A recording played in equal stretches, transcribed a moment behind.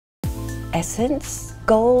Essence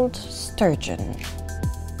Gold Sturgeon.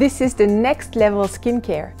 This is the next level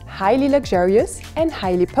skincare, highly luxurious and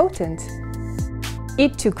highly potent.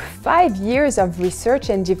 It took 5 years of research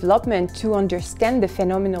and development to understand the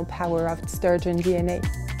phenomenal power of sturgeon DNA.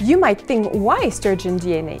 You might think, why sturgeon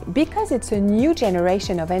DNA? Because it's a new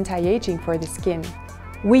generation of anti-aging for the skin.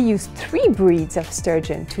 We use 3 breeds of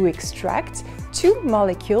sturgeon to extract 2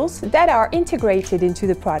 molecules that are integrated into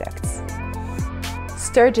the products.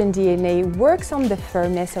 Sturgeon DNA works on the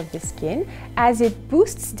firmness of the skin as it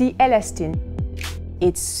boosts the elastin.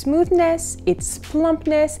 Its smoothness, its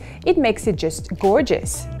plumpness, it makes it just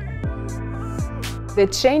gorgeous. The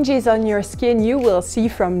changes on your skin you will see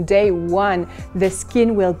from day one. The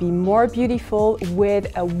skin will be more beautiful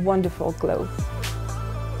with a wonderful glow.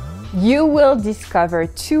 You will discover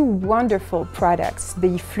 2 wonderful products,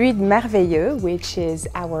 the Fluide Merveilleux, which is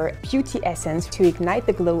our beauty essence to ignite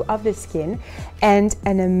the glow of the skin, and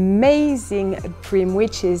an amazing cream,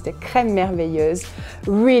 which is the Crème Merveilleuse,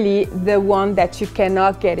 really the one that you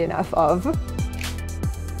cannot get enough of.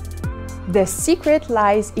 The secret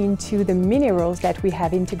lies into the minerals that we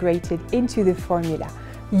have integrated into the formula.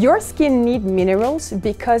 Your skin needs minerals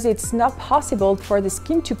because it's not possible for the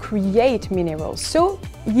skin to create minerals. So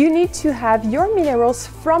you need to have your minerals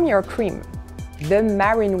from your cream. The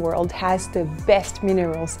marine world has the best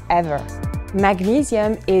minerals ever.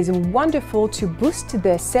 Magnesium is wonderful to boost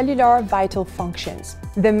the cellular vital functions.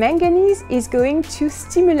 The manganese is going to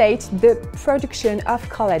stimulate the production of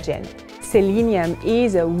collagen. Selenium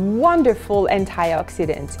is a wonderful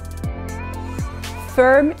antioxidant.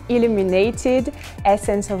 Firm, illuminated,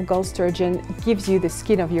 Essence of Gold Sturgeon gives you the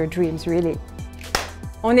skin of your dreams, really.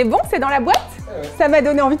 On est bon, c'est dans la boîte? Ça m'a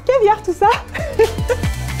donné envie de caviar tout ça.